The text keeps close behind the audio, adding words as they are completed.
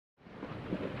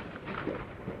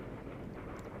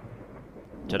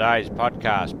Today's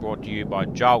podcast brought to you by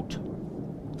Jolt.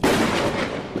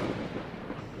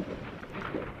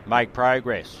 Make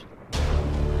progress,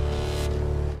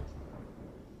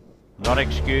 not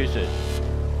excuses.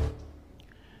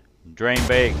 Dream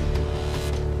big.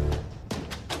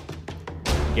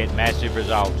 Get massive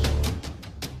results.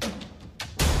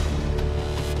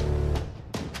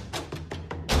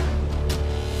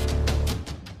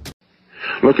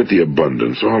 Look at the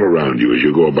abundance all around you as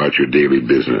you go about your daily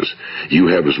business. You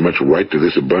have as much right to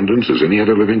this abundance as any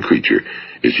other living creature.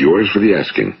 It's yours for the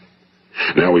asking.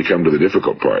 Now we come to the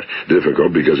difficult part.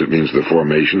 Difficult because it means the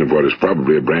formation of what is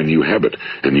probably a brand new habit,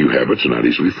 and new habits are not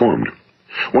easily formed.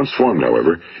 Once formed,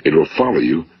 however, it will follow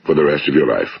you for the rest of your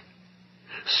life.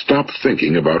 Stop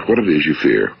thinking about what it is you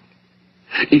fear.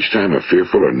 Each time a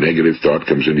fearful or negative thought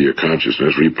comes into your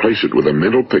consciousness, replace it with a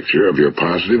mental picture of your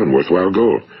positive and worthwhile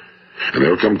goal. And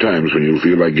there'll come times when you'll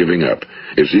feel like giving up.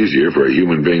 It's easier for a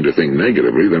human being to think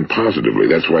negatively than positively.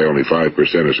 That's why only 5%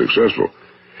 are successful.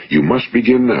 You must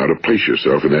begin now to place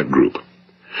yourself in that group.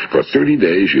 For 30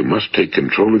 days, you must take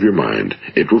control of your mind.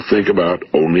 It will think about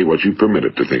only what you permit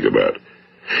it to think about.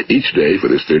 Each day for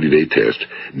this 30-day test,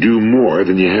 do more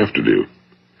than you have to do.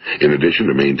 In addition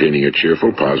to maintaining a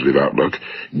cheerful, positive outlook,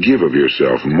 give of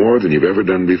yourself more than you've ever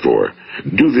done before.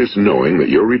 Do this knowing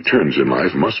that your returns in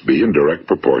life must be in direct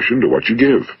proportion to what you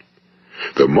give.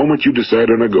 The moment you decide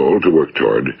on a goal to work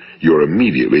toward, you're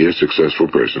immediately a successful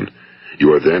person.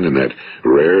 You are then in that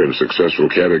rare and successful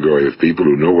category of people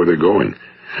who know where they're going.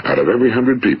 Out of every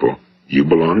 100 people, you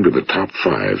belong to the top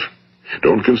 5.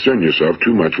 Don't concern yourself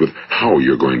too much with how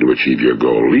you're going to achieve your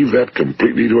goal. Leave that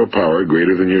completely to a power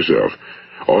greater than yourself.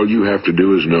 All you have to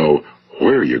do is know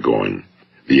where you're going.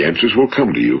 The answers will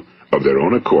come to you of their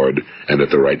own accord and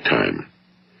at the right time.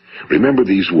 Remember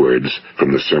these words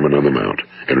from the Sermon on the Mount,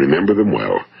 and remember them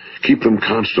well. Keep them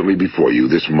constantly before you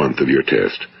this month of your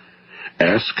test.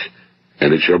 Ask,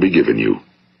 and it shall be given you.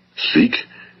 Seek,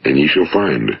 and ye shall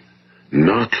find.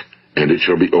 Knock, and it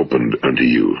shall be opened unto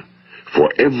you.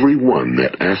 For every one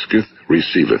that asketh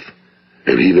receiveth,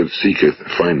 and he that seeketh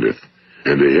findeth,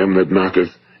 and to him that knocketh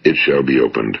it shall be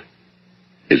opened.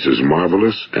 It's as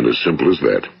marvelous and as simple as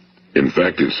that. In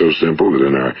fact, it's so simple that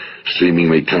in our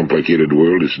seemingly complicated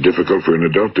world, it's difficult for an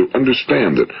adult to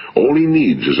understand that all he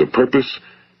needs is a purpose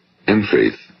and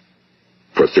faith.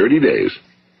 For 30 days,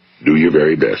 do your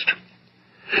very best.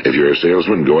 If you're a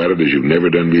salesman, go at it as you've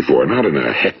never done before, not in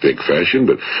a hectic fashion,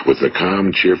 but with the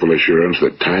calm, cheerful assurance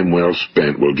that time well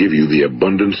spent will give you the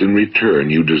abundance in return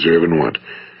you deserve and want.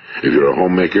 If you're a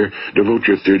homemaker, devote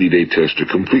your 30-day test to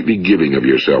completely giving of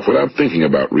yourself without thinking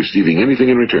about receiving anything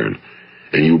in return,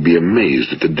 and you'll be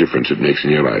amazed at the difference it makes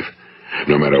in your life.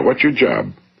 No matter what your job,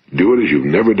 do it as you've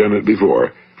never done it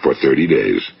before for 30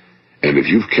 days. And if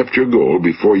you've kept your goal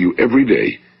before you every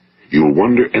day, you'll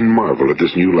wonder and marvel at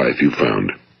this new life you've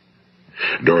found.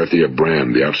 Dorothea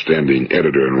Brand, the outstanding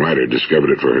editor and writer,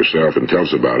 discovered it for herself and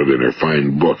tells about it in her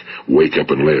fine book, Wake Up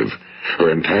and Live.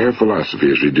 Her entire philosophy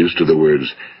is reduced to the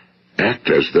words, act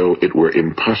as though it were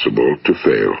impossible to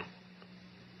fail.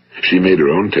 She made her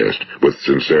own test with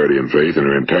sincerity and faith, and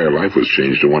her entire life was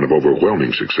changed to one of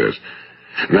overwhelming success.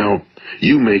 Now,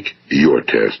 you make your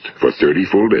test for 30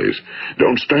 full days.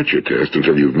 Don't start your test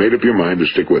until you've made up your mind to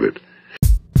stick with it.